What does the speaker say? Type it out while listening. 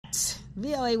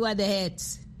VOA what the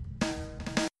hits.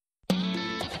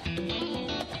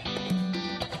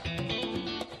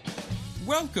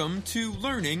 Welcome to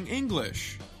Learning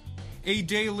English, a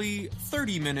daily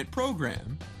 30-minute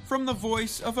program from the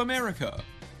Voice of America.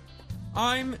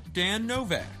 I'm Dan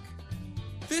Novak.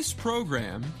 This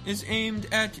program is aimed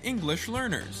at English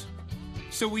learners,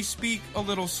 so we speak a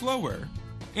little slower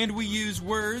and we use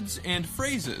words and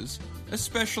phrases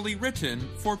especially written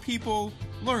for people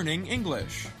learning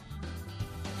English.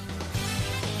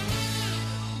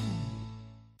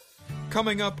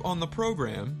 Coming up on the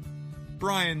program,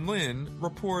 Brian Lynn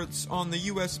reports on the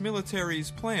U.S.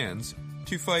 military's plans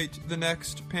to fight the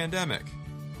next pandemic.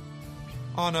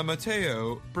 Ana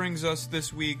Mateo brings us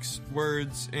this week's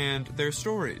words and their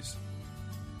stories.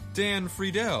 Dan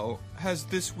Friedel has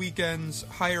this weekend's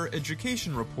higher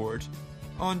education report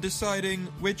on deciding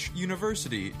which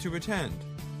university to attend.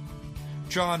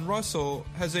 John Russell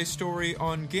has a story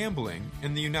on gambling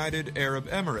in the United Arab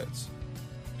Emirates.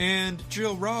 And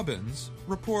Jill Robbins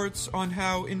reports on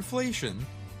how inflation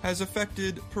has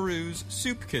affected Peru's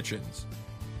soup kitchens.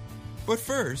 But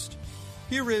first,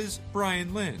 here is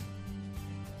Brian Lynn.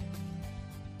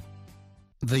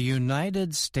 The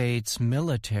United States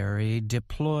military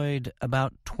deployed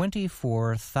about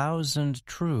 24,000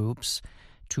 troops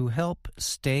to help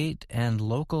state and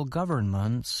local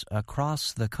governments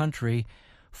across the country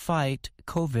fight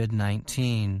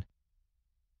COVID-19.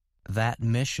 That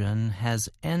mission has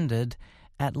ended,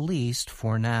 at least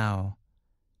for now.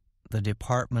 The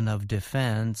Department of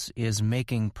Defense is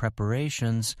making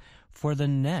preparations for the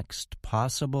next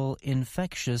possible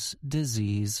infectious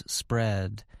disease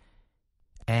spread.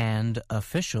 And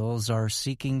officials are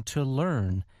seeking to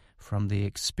learn from the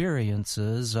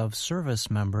experiences of service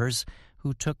members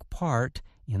who took part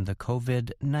in the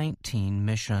COVID-19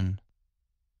 mission.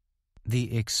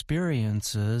 The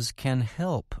experiences can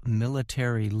help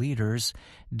military leaders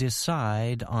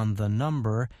decide on the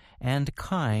number and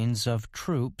kinds of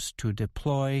troops to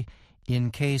deploy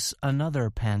in case another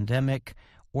pandemic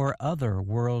or other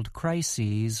world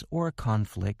crises or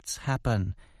conflicts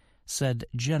happen, said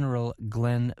General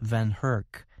Glenn Van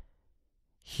Herk.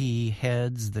 He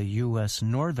heads the U.S.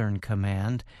 Northern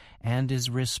Command and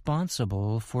is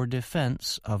responsible for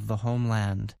defense of the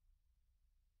homeland.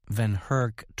 Van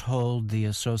Herk told the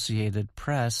Associated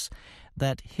Press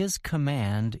that his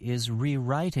command is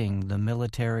rewriting the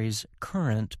military's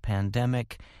current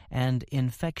pandemic and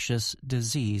infectious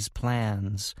disease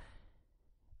plans.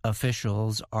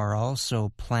 Officials are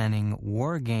also planning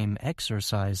wargame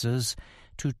exercises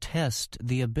to test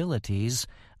the abilities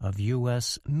of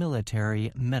U.S.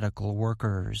 military medical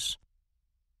workers.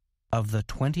 Of the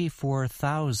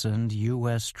 24,000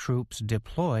 U.S. troops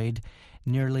deployed,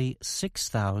 nearly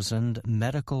 6,000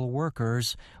 medical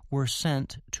workers were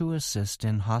sent to assist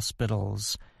in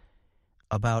hospitals.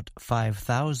 About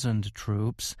 5,000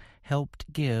 troops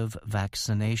helped give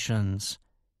vaccinations.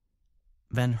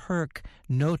 Van Herk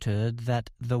noted that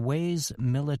the ways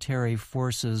military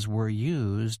forces were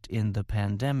used in the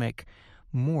pandemic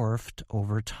morphed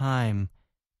over time.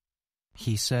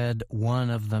 He said one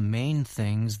of the main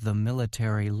things the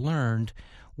military learned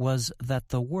was that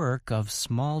the work of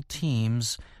small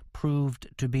teams proved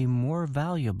to be more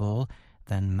valuable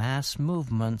than mass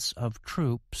movements of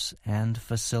troops and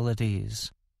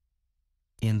facilities.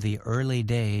 In the early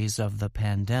days of the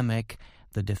pandemic,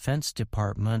 the Defense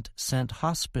Department sent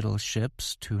hospital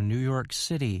ships to New York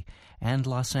City and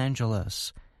Los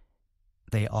Angeles.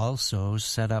 They also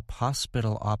set up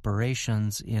hospital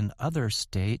operations in other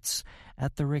states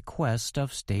at the request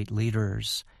of state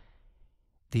leaders.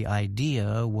 The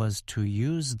idea was to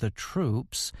use the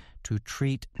troops to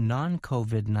treat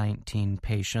non-COVID-19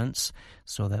 patients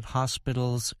so that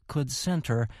hospitals could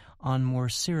center on more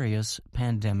serious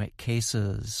pandemic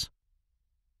cases.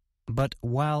 But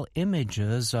while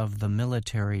images of the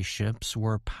military ships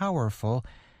were powerful,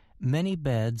 many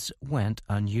beds went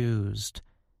unused.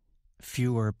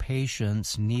 Fewer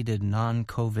patients needed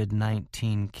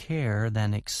non-COVID-19 care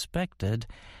than expected,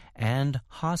 and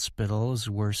hospitals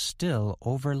were still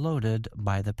overloaded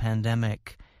by the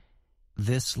pandemic.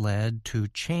 This led to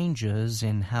changes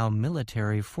in how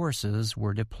military forces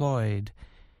were deployed.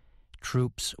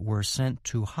 Troops were sent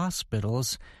to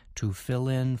hospitals to fill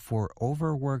in for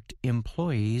overworked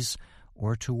employees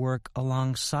or to work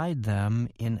alongside them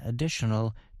in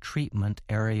additional treatment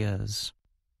areas.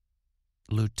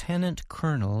 Lieutenant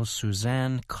Colonel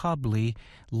Suzanne Cobley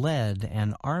led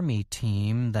an Army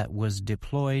team that was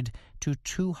deployed to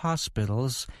 2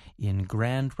 hospitals in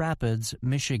Grand Rapids,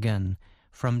 Michigan,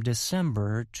 from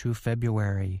December to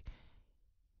February.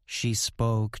 She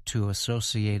spoke to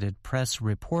Associated Press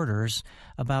reporters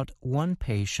about one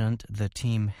patient the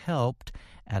team helped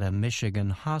at a Michigan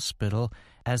hospital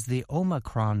as the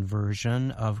Omicron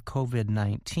version of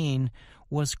COVID-19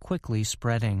 was quickly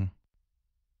spreading.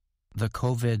 The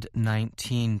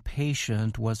COVID-19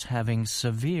 patient was having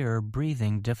severe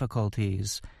breathing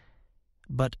difficulties,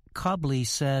 but Cobley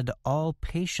said all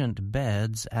patient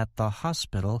beds at the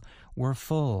hospital were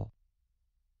full.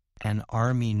 An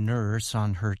Army nurse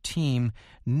on her team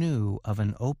knew of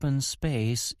an open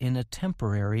space in a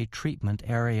temporary treatment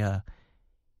area.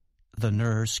 The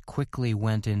nurse quickly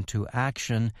went into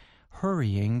action,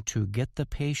 hurrying to get the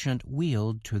patient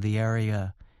wheeled to the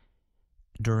area.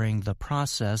 During the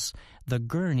process, the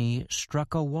gurney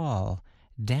struck a wall,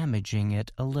 damaging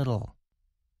it a little.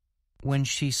 When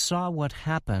she saw what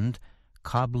happened,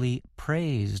 Cobley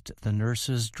praised the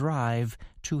nurse's drive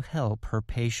to help her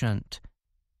patient.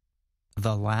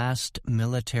 The last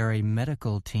military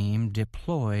medical team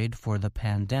deployed for the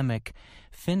pandemic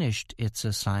finished its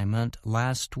assignment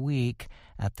last week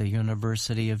at the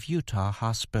University of Utah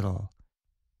Hospital.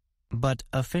 But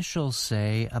officials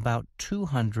say about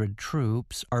 200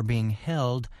 troops are being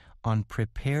held on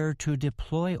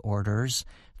prepare-to-deploy orders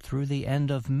through the end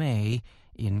of May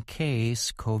in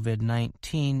case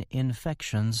COVID-19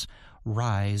 infections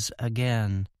rise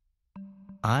again.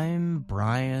 I'm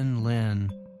Brian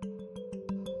Lynn.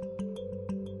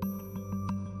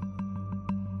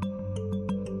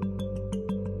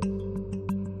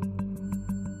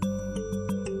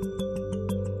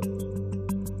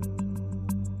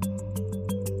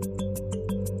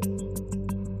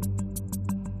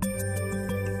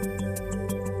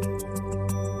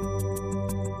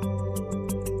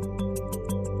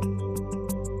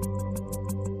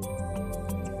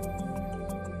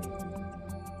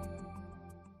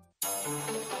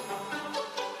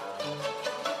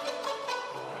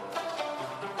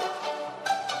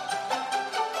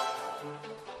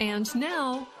 And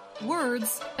now,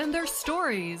 words and their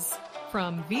stories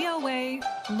from VOA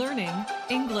Learning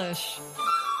English.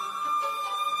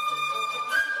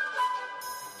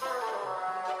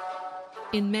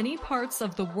 In many parts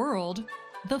of the world,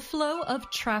 the flow of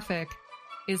traffic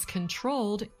is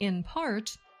controlled in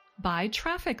part by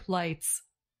traffic lights.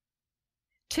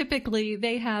 Typically,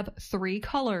 they have 3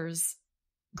 colors: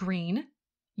 green,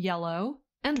 yellow,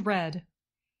 and red.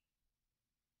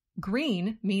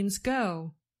 Green means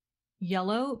go.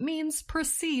 Yellow means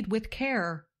proceed with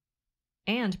care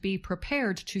and be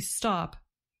prepared to stop.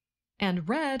 And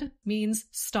red means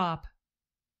stop.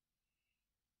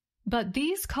 But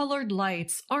these colored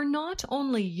lights are not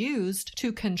only used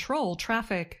to control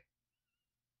traffic.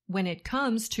 When it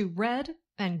comes to red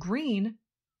and green,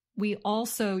 we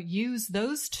also use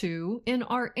those two in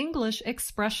our English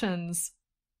expressions.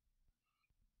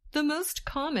 The most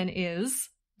common is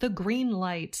the green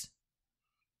light.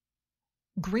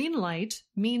 Green light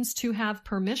means to have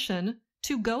permission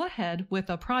to go ahead with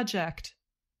a project.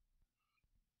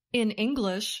 In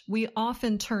English, we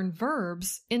often turn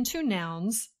verbs into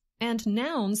nouns and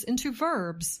nouns into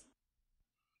verbs.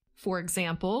 For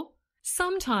example,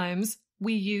 sometimes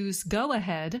we use go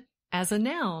ahead as a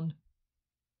noun.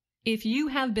 If you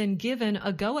have been given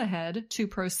a go-ahead to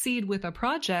proceed with a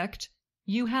project,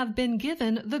 you have been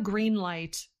given the green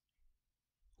light.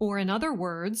 Or in other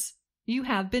words, you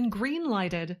have been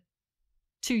green-lighted,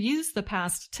 to use the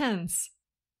past tense.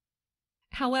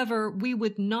 However, we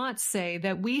would not say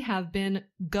that we have been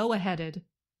go-aheaded.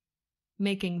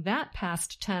 Making that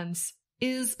past tense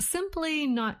is simply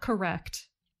not correct.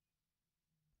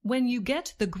 When you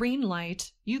get the green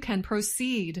light, you can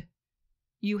proceed.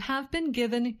 You have been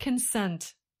given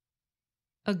consent.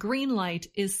 A green light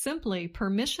is simply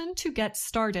permission to get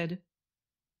started.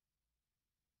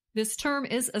 This term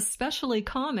is especially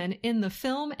common in the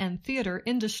film and theater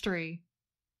industry.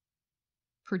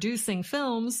 Producing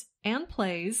films and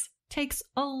plays takes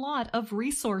a lot of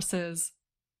resources,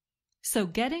 so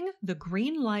getting the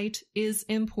green light is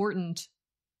important.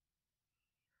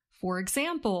 For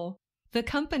example, the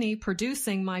company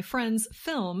producing my friend's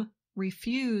film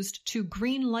refused to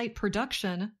green-light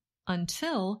production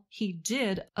until he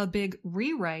did a big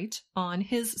rewrite on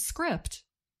his script.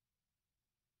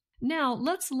 Now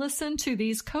let's listen to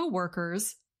these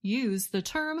co-workers use the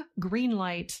term green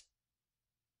light.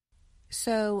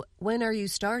 So, when are you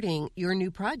starting your new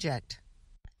project?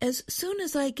 As soon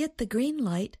as I get the green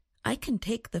light, I can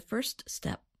take the first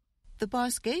step. The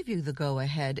boss gave you the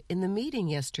go-ahead in the meeting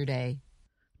yesterday.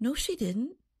 No, she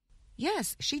didn't.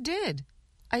 Yes, she did.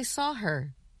 I saw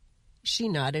her. She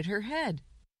nodded her head.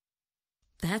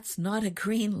 That's not a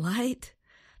green light.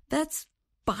 That's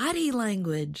body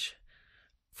language.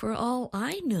 For all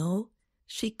I know,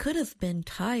 she could have been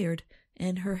tired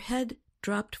and her head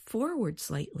dropped forward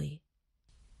slightly.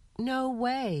 No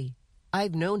way.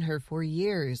 I've known her for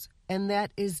years, and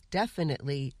that is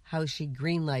definitely how she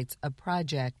greenlights a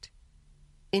project.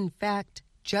 In fact,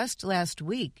 just last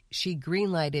week, she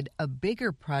greenlighted a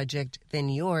bigger project than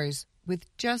yours with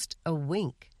just a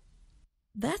wink.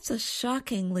 That's a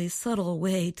shockingly subtle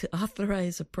way to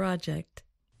authorize a project.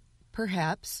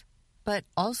 Perhaps, but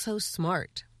also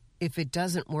smart. If it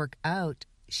doesn't work out,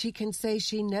 she can say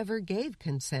she never gave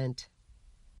consent.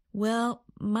 Well,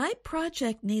 my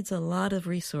project needs a lot of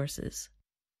resources.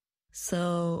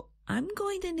 So I'm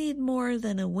going to need more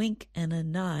than a wink and a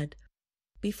nod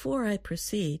before I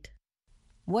proceed.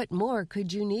 What more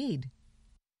could you need?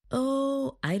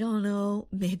 Oh, I don't know,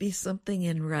 maybe something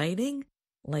in writing,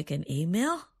 like an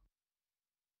email?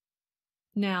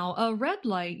 Now, a red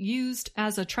light used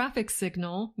as a traffic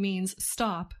signal means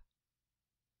stop.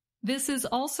 This is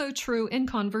also true in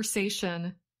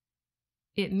conversation.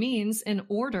 It means an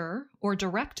order or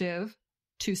directive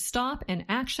to stop an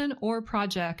action or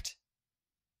project.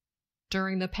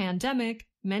 During the pandemic,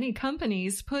 many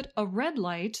companies put a red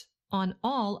light on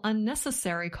all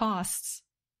unnecessary costs.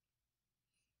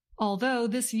 Although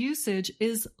this usage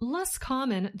is less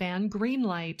common than green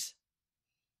light.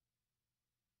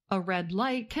 A red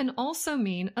light can also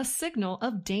mean a signal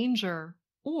of danger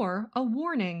or a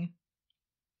warning.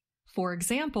 For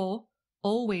example,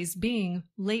 always being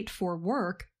late for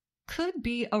work could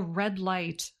be a red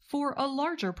light for a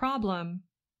larger problem.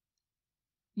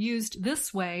 Used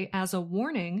this way as a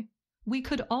warning, we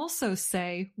could also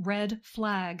say red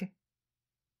flag.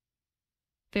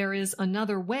 There is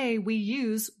another way we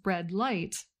use red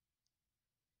light.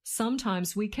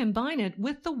 Sometimes we combine it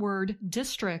with the word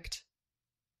district.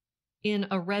 In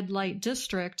a red light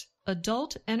district,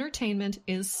 adult entertainment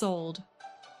is sold.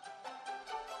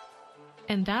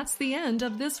 And that's the end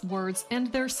of this Words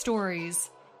and Their Stories.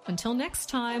 Until next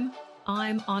time,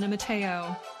 I'm Anna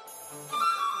Mateo.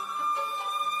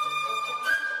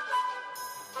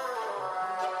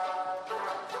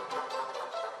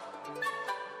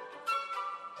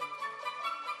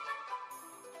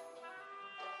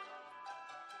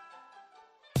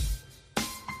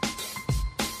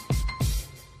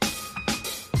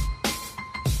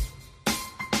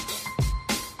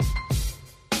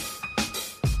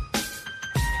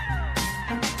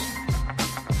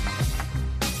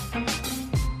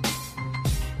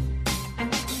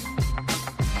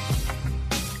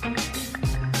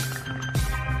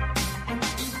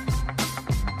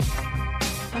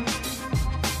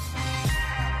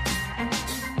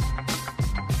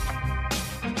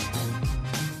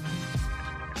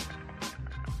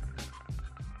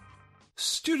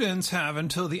 Students have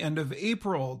until the end of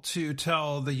April to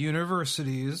tell the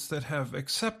universities that have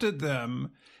accepted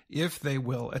them if they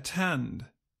will attend.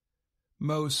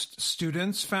 Most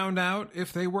students found out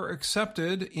if they were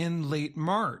accepted in late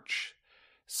March.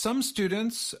 Some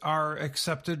students are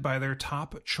accepted by their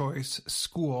top choice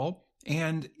school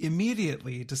and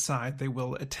immediately decide they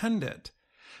will attend it.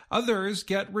 Others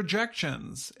get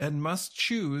rejections and must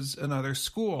choose another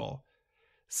school.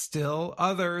 Still,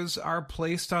 others are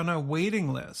placed on a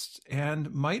waiting list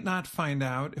and might not find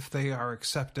out if they are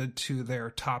accepted to their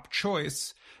top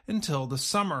choice until the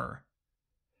summer.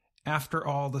 After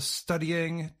all the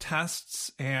studying,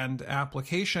 tests, and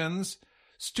applications,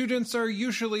 students are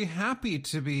usually happy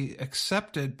to be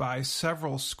accepted by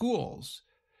several schools.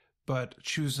 But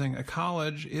choosing a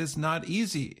college is not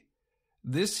easy.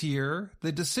 This year,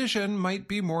 the decision might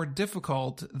be more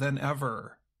difficult than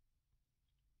ever.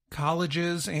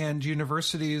 Colleges and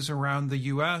universities around the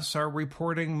U.S. are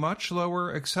reporting much lower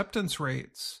acceptance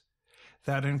rates.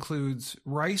 That includes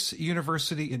Rice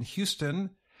University in Houston,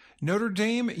 Notre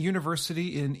Dame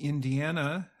University in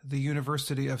Indiana, the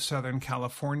University of Southern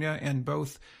California, and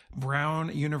both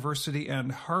Brown University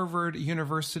and Harvard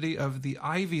University of the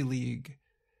Ivy League.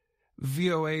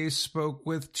 VOA spoke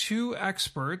with two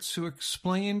experts who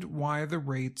explained why the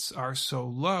rates are so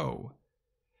low.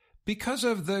 Because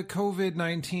of the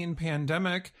COVID-19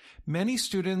 pandemic, many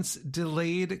students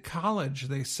delayed college,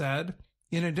 they said.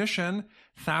 In addition,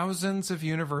 thousands of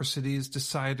universities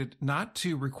decided not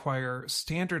to require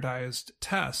standardized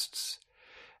tests.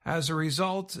 As a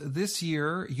result, this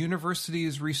year,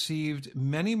 universities received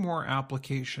many more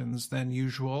applications than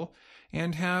usual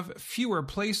and have fewer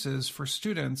places for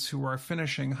students who are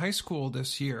finishing high school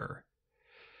this year.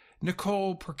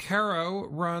 Nicole Percaro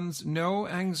runs No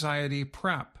Anxiety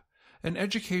Prep, an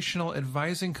educational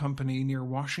advising company near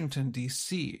Washington,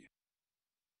 D.C.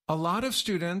 A lot of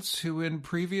students who in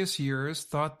previous years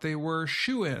thought they were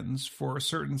shoo-ins for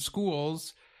certain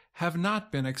schools have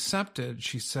not been accepted,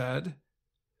 she said.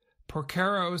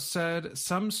 Porcaro said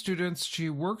some students she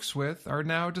works with are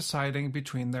now deciding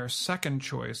between their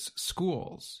second-choice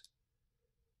schools.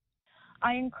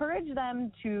 I encourage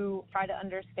them to try to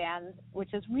understand,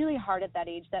 which is really hard at that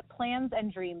age, that plans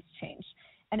and dreams change.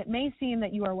 And it may seem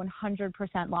that you are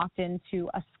 100% locked into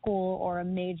a school or a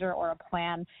major or a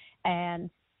plan, and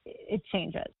it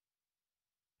changes.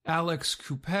 Alex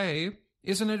Coupe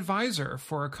is an advisor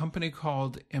for a company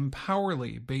called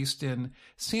Empowerly, based in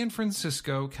San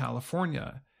Francisco,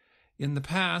 California. In the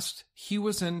past, he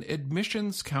was an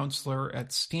admissions counselor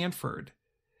at Stanford.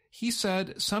 He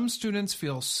said some students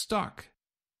feel stuck.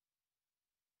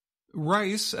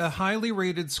 Rice, a highly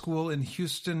rated school in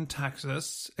Houston,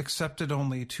 Texas, accepted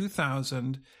only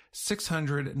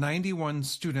 2,691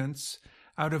 students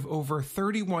out of over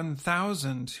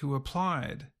 31,000 who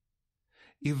applied.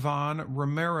 Yvonne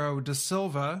Romero da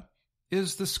Silva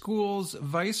is the school's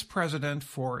vice president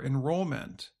for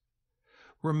enrollment.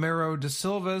 Romero da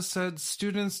Silva said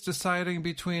students deciding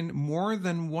between more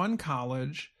than one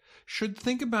college should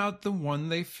think about the one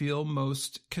they feel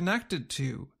most connected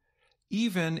to,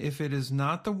 even if it is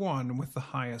not the one with the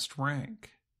highest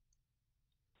rank.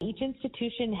 Each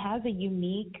institution has a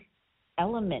unique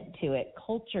element to it,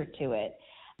 culture to it.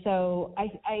 So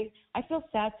I feel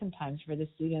sad sometimes for the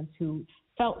students who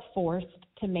felt forced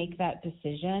to make that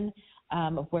decision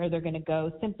of where they're going to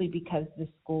go simply because the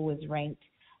school was ranked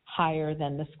higher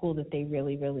than the school that they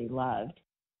really, really loved.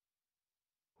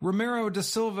 Romero da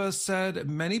Silva said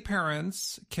many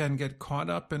parents can get caught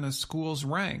up in a school's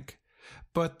rank,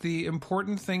 but the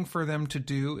important thing for them to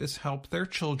do is help their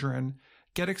children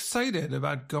get excited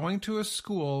about going to a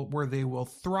school where they will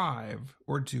thrive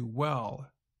or do well.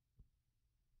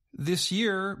 This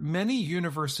year, many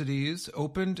universities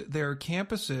opened their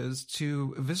campuses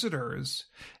to visitors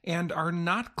and are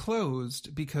not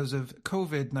closed because of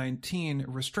COVID-19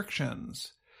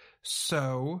 restrictions.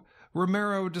 So,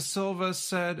 Romero da Silva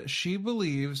said she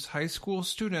believes high school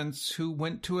students who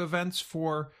went to events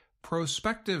for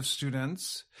prospective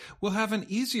students will have an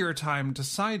easier time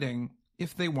deciding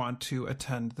if they want to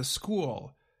attend the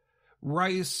school.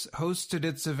 Rice hosted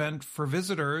its event for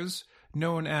visitors,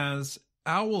 known as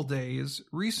Owl Days,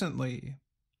 recently.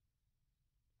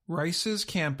 Rice's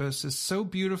campus is so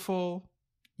beautiful,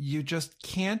 you just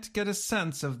can't get a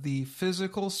sense of the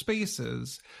physical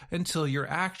spaces until you're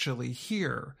actually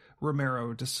here,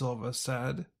 Romero da Silva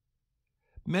said.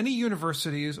 Many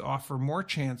universities offer more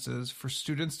chances for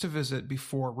students to visit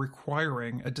before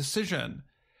requiring a decision.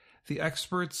 The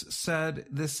experts said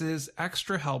this is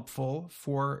extra helpful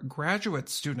for graduate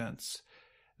students.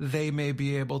 They may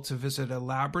be able to visit a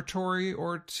laboratory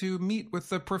or to meet with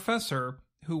the professor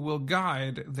who will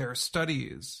guide their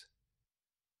studies.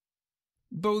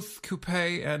 Both Coupe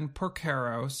and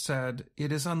Porcaro said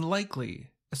it is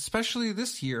unlikely, especially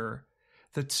this year,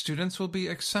 that students will be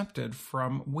accepted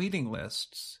from waiting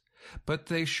lists, but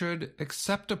they should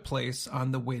accept a place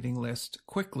on the waiting list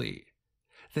quickly.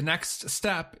 The next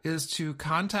step is to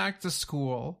contact the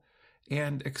school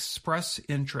and express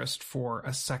interest for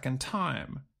a second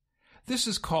time. This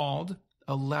is called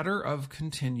a letter of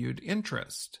continued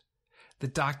interest. The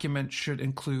document should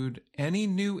include any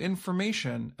new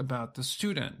information about the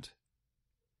student.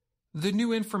 The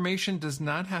new information does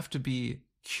not have to be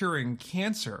curing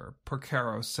cancer,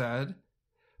 Porcaro said,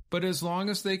 but as long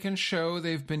as they can show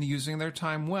they've been using their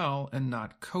time well and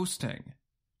not coasting.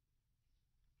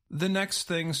 The next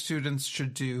thing students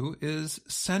should do is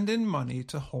send in money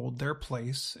to hold their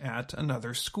place at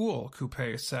another school,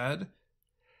 Coupe said.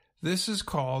 This is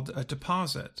called a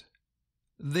deposit.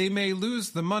 They may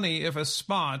lose the money if a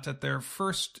spot at their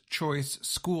first-choice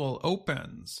school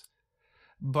opens,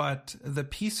 but the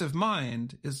peace of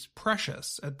mind is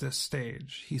precious at this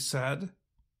stage, he said.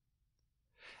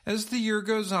 As the year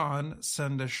goes on,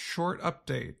 send a short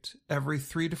update every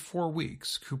 3 to 4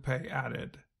 weeks, Coupe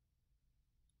added.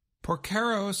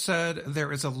 Porcaro said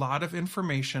there is a lot of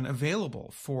information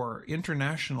available for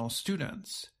international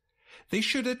students. They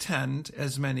should attend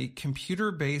as many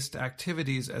computer-based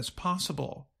activities as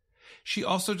possible. She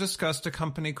also discussed a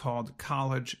company called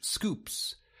College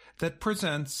Scoops that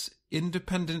presents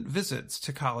independent visits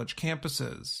to college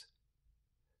campuses.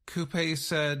 Coupe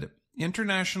said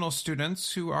international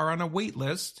students who are on a wait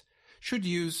list should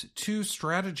use 2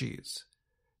 strategies.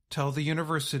 Tell the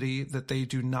university that they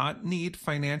do not need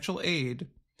financial aid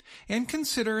and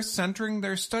consider centering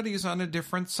their studies on a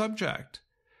different subject.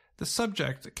 The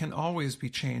subject can always be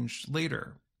changed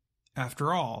later.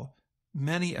 After all,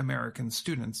 many American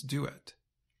students do it.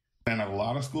 And at a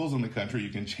lot of schools in the country, you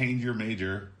can change your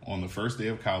major on the first day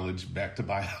of college back to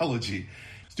biology.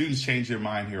 Students change their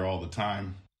mind here all the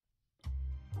time.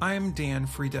 I'm Dan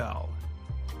Friedel.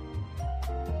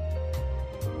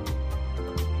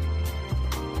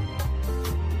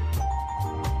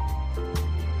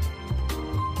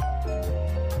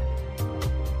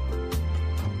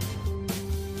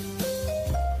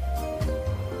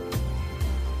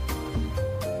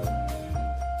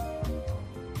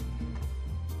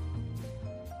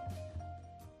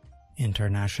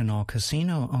 International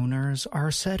casino owners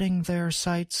are setting their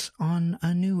sights on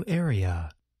a new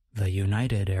area, the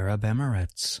United Arab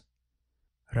Emirates.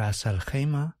 Ras Al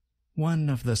Khaimah, one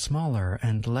of the smaller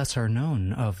and lesser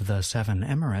known of the 7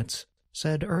 emirates,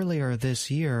 said earlier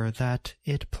this year that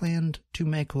it planned to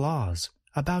make laws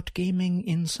about gaming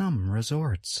in some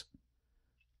resorts.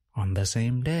 On the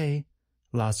same day,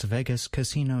 Las Vegas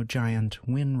casino giant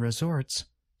Wynn Resorts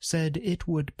said it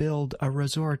would build a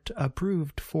resort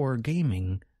approved for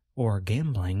gaming, or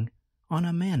gambling, on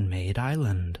a man-made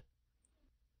island.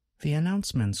 The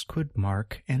announcements could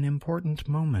mark an important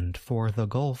moment for the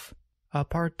Gulf, a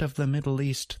part of the Middle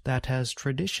East that has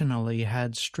traditionally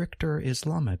had stricter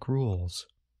Islamic rules.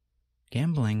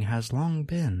 Gambling has long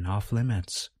been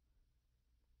off-limits.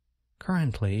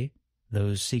 Currently,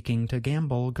 those seeking to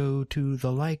gamble go to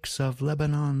the likes of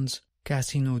Lebanon's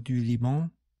Casino du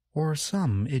Liban, or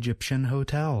some Egyptian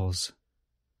hotels.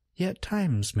 Yet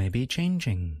times may be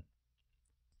changing.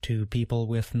 2 people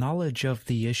with knowledge of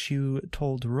the issue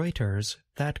told Reuters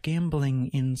that gambling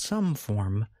in some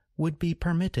form would be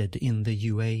permitted in the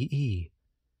UAE.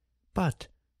 But,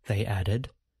 they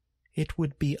added, it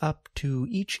would be up to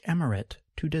each emirate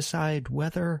to decide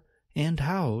whether and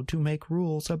how to make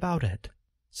rules about it,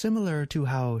 similar to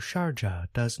how Sharjah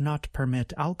does not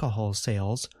permit alcohol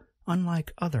sales,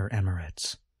 unlike other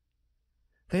emirates.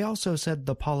 They also said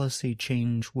the policy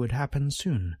change would happen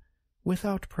soon,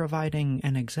 without providing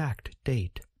an exact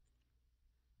date.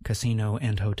 Casino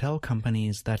and hotel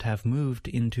companies that have moved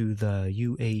into the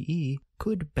UAE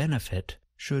could benefit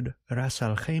should Ras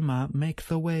Al Khaimah make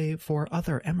the way for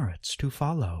other emirates to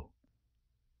follow.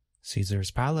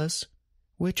 Caesar's Palace,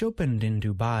 which opened in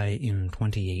Dubai in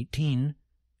 2018,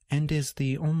 and is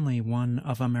the only one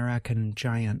of American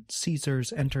giant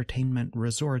Caesars Entertainment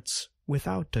resorts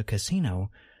without a casino,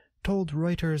 told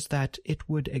Reuters that it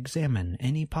would examine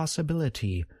any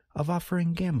possibility of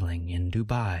offering gambling in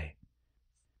Dubai.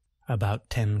 About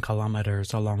 10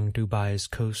 kilometers along Dubai's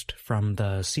coast from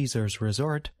the Caesars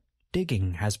Resort,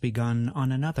 digging has begun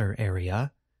on another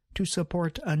area to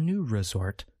support a new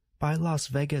resort by Las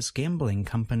Vegas gambling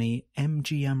company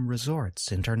MGM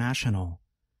Resorts International.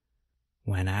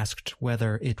 When asked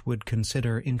whether it would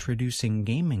consider introducing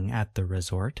gaming at the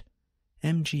resort,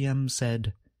 MGM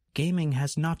said, "Gaming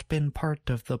has not been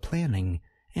part of the planning,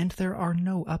 and there are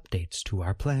no updates to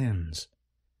our plans."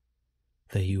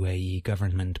 The UAE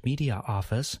Government Media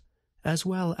Office, as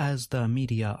well as the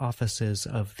media offices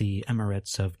of the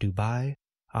Emirates of Dubai,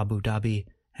 Abu Dhabi,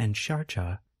 and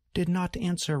Sharjah, did not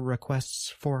answer requests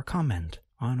for comment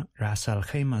on Ras Al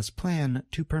Khaimah's plan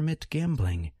to permit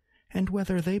gambling and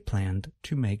whether they planned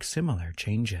to make similar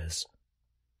changes.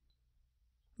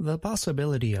 The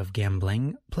possibility of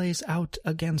gambling plays out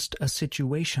against a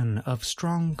situation of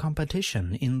strong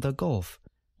competition in the Gulf,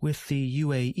 with the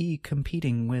UAE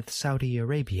competing with Saudi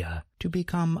Arabia to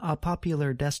become a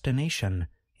popular destination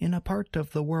in a part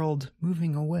of the world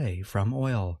moving away from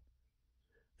oil.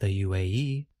 The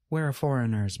UAE, where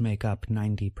foreigners make up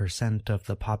 90% of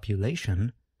the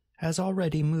population, has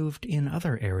already moved in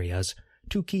other areas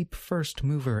to keep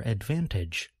first-mover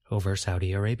advantage over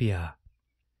Saudi Arabia.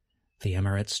 The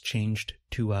Emirates changed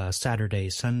to a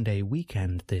Saturday-Sunday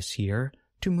weekend this year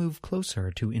to move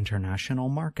closer to international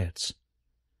markets.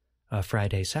 A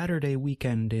Friday-Saturday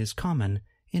weekend is common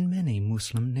in many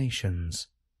Muslim nations.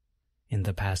 In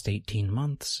the past 18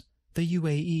 months, the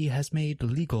UAE has made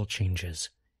legal changes,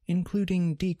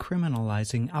 including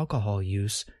decriminalizing alcohol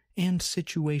use and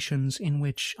situations in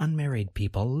which unmarried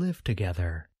people live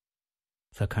together.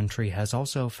 The country has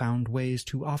also found ways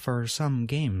to offer some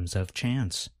games of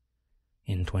chance.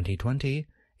 In 2020,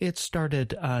 it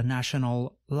started a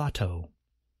national lotto.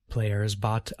 Players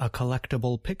bought a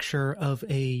collectible picture of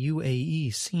a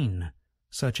UAE scene,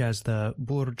 such as the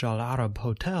Burj Al Arab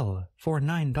Hotel, for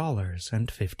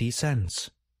 $9.50.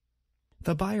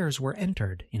 The buyers were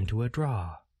entered into a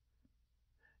draw.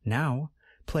 Now,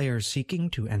 players seeking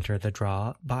to enter the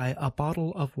draw buy a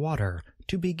bottle of water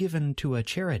to be given to a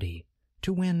charity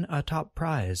to win a top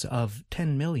prize of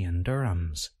 10 million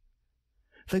dirhams.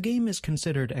 The game is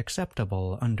considered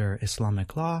acceptable under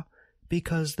Islamic law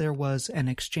because there was an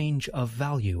exchange of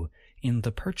value in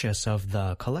the purchase of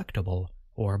the collectible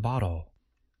or bottle.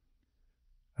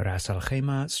 Ras Al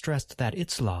Khaimah stressed that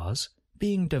its laws,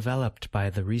 being developed by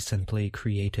the recently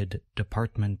created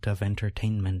Department of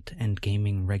Entertainment and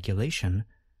Gaming Regulation,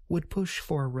 would push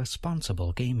for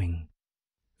responsible gaming.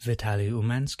 Vitaly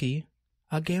Umansky,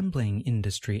 a gambling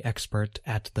industry expert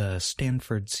at the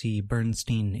Stanford C.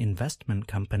 Bernstein Investment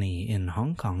Company in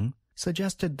Hong Kong,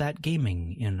 suggested that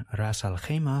gaming in Ras Al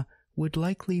Khaimah would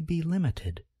likely be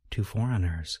limited to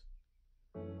foreigners.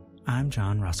 I'm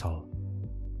John Russell.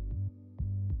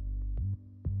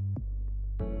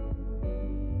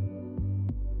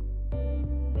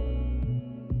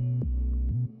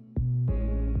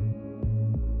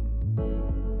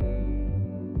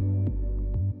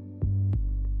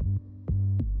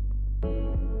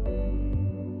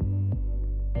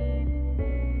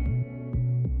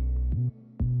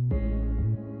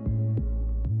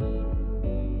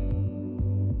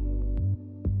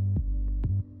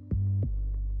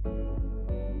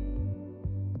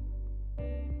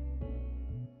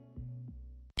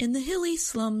 In the hilly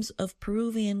slums of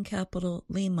Peruvian capital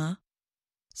Lima,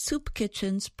 soup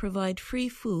kitchens provide free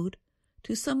food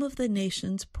to some of the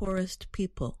nation's poorest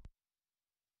people.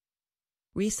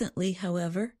 Recently,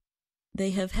 however,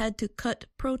 they have had to cut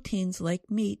proteins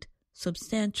like meat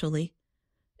substantially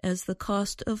as the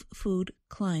cost of food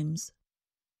climbs.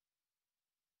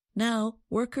 Now,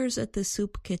 workers at the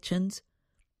soup kitchens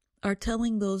are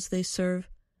telling those they serve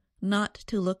not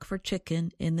to look for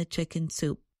chicken in the chicken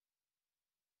soup.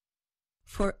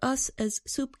 For us as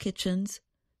soup kitchens,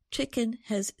 chicken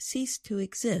has ceased to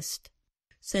exist,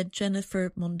 said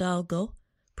Jennifer Mondalgo,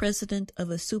 president of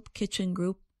a soup kitchen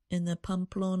group in the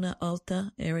Pamplona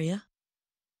Alta area.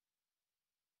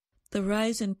 The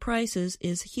rise in prices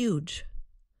is huge.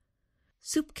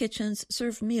 Soup kitchens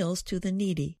serve meals to the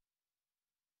needy.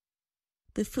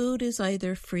 The food is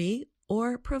either free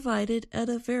or provided at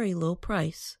a very low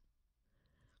price.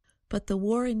 But the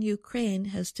war in Ukraine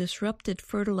has disrupted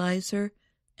fertilizer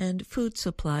and food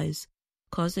supplies,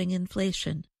 causing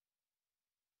inflation.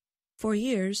 For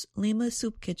years, Lima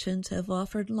soup kitchens have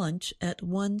offered lunch at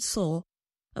 1 sol,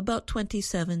 about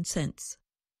 27 cents.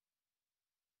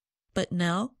 But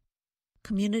now,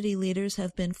 community leaders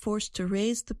have been forced to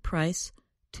raise the price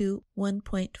to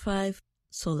 1.5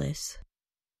 soles.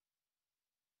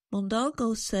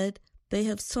 Mondalgo said they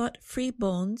have sought free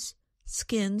bones,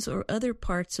 skins, or other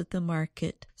parts at the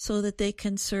market so that they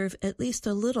can serve at least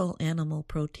a little animal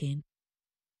protein.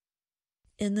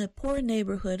 In the poor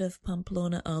neighborhood of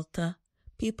Pamplona Alta,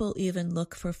 people even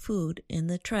look for food in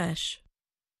the trash.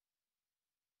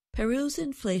 Peru's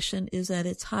inflation is at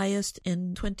its highest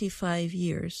in 25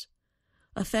 years,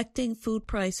 affecting food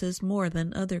prices more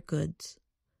than other goods.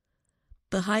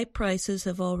 The high prices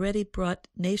have already brought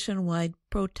nationwide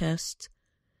protests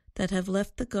that have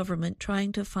left the government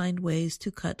trying to find ways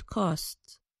to cut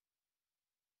costs.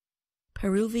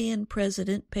 Peruvian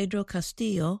President Pedro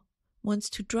Castillo wants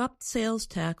to drop sales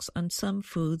tax on some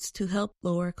foods to help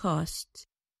lower costs.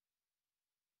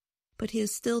 But he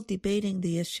is still debating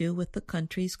the issue with the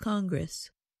country's Congress.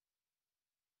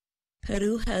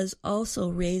 Peru has also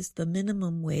raised the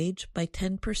minimum wage by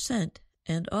 10%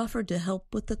 and offered to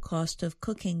help with the cost of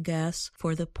cooking gas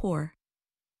for the poor.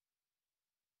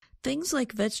 Things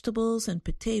like vegetables and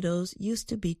potatoes used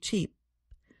to be cheap.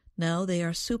 Now they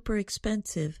are super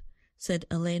expensive, said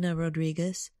Elena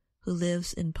Rodriguez, who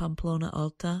lives in Pamplona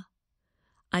Alta.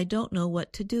 I don't know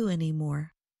what to do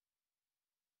anymore.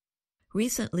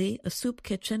 Recently, a soup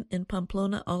kitchen in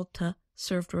Pamplona Alta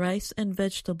served rice and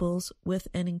vegetables with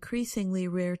an increasingly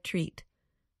rare treat,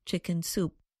 chicken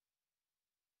soup.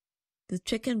 The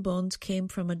chicken bones came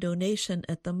from a donation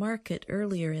at the market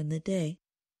earlier in the day.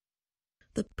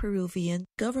 The Peruvian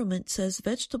government says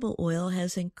vegetable oil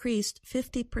has increased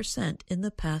 50% in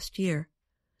the past year.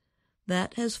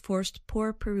 That has forced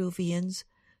poor Peruvians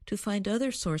to find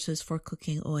other sources for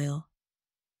cooking oil.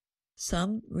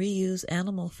 Some reuse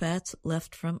animal fats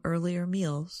left from earlier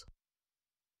meals.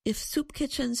 If soup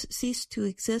kitchens ceased to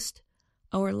exist,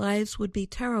 our lives would be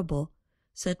terrible,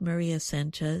 said Maria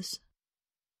Sanchez.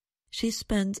 She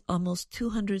spends almost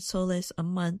 200 soles a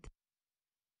month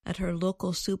at her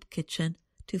local soup kitchen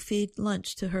to feed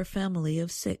lunch to her family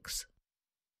of 6.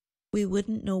 We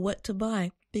wouldn't know what to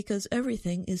buy because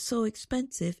everything is so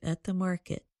expensive at the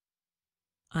market.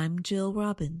 I'm Jill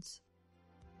Robbins.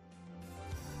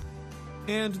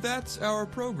 And that's our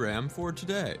program for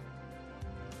today.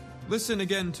 Listen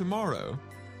again tomorrow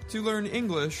to learn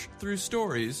English through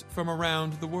stories from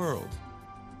around the world.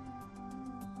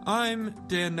 I'm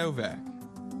Dan Novak.